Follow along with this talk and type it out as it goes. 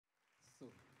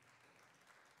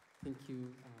Thank you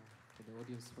for the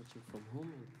audience watching from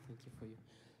home, and thank you for you.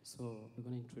 So we're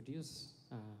going to introduce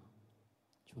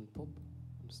John Pop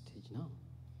on stage now.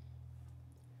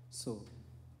 So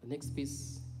the next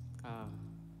piece,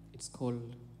 it's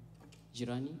called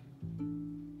Jirani.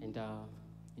 And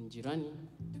in Jirani,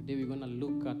 today we're going to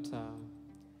look at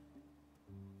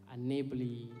a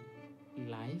neighborly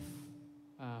life.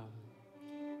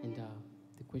 And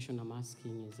the question I'm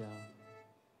asking is,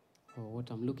 or what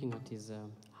I'm looking at is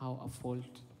how a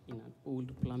fault in an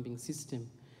old plumbing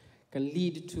system can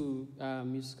lead to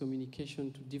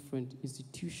miscommunication to different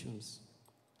institutions.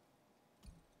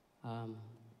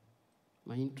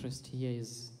 My interest here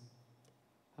is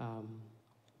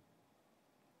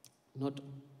not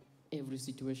every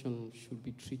situation should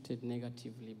be treated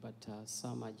negatively, but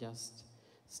some are just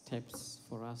steps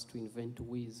for us to invent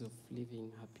ways of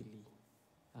living happily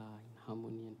in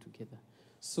harmony and together.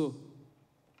 So,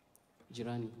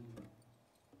 Jirani.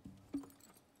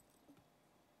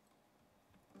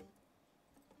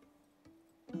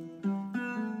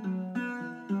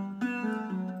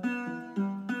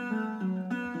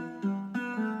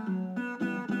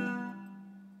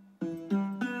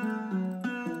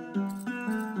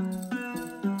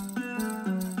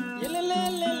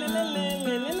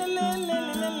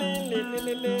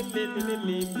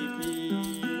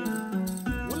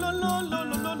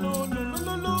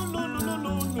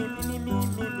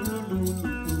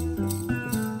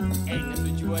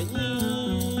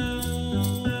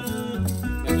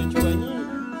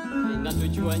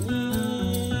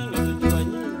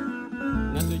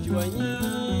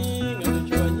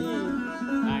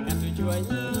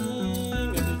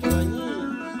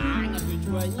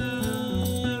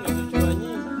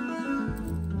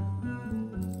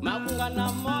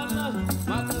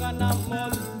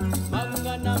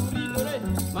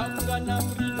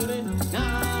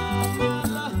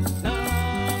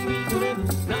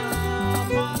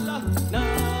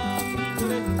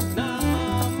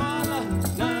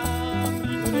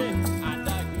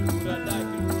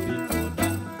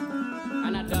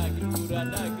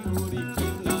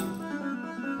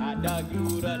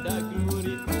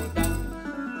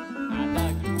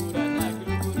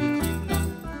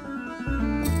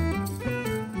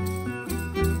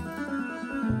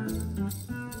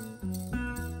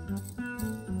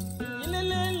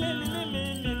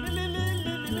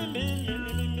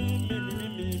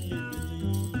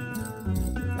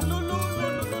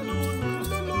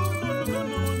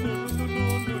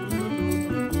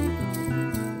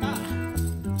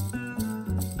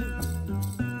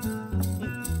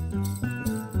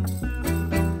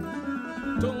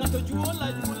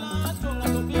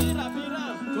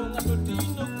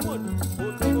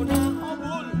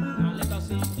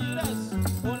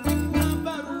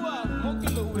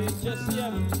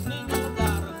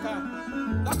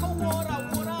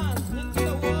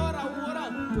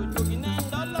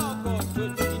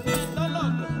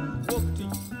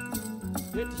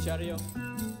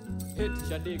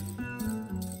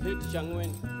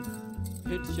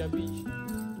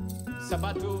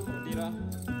 Sabato dira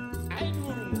ay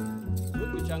durum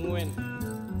buku changwen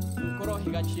nkoro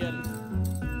higachiel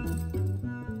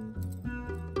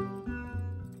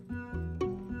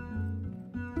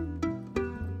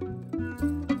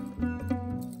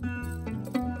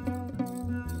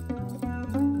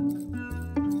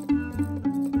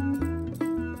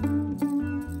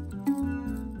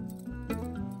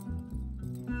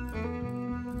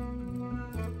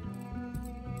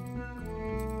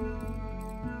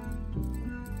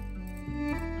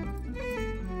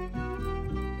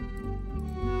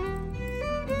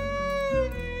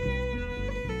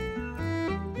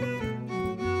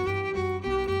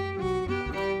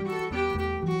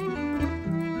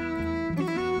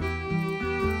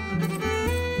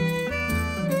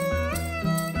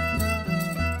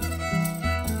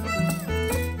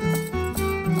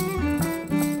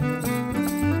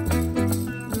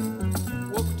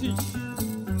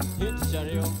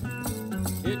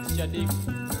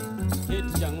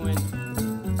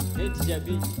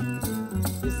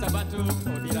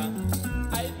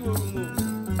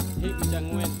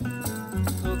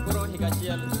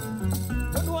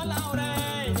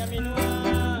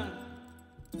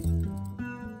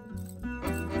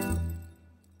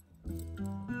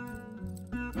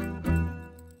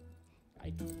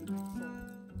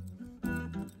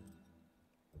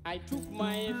I took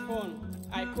my phone,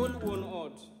 I called one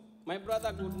odd. My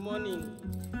brother, good morning.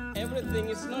 Everything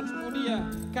is not good here.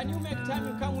 Can you make time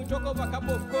you come, we talk over a cup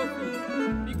of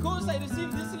coffee? Because I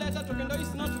received this letter to Kendo,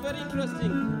 it's not very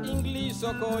interesting. English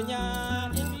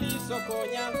Okonya, English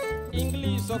Okonya,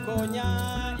 English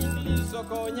Okonya, English English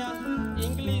okonya,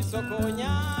 English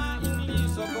okonya,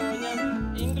 English okonya,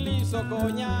 English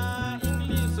okonya,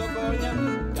 English okonya.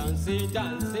 Dance,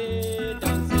 dance,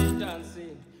 dance, dance,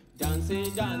 dance, dance,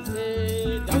 dance,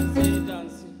 dance,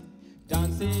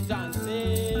 dance, dance,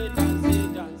 dance,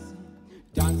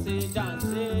 dance, dance,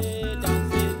 dance,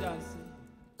 dance, dance.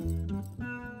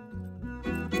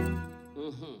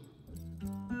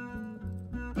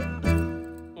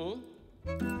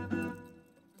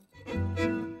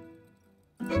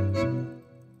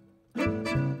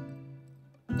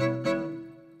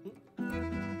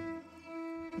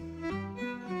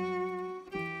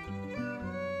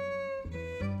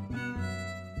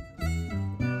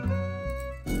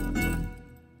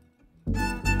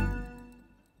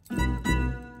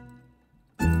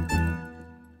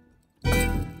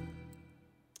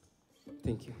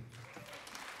 Thank you.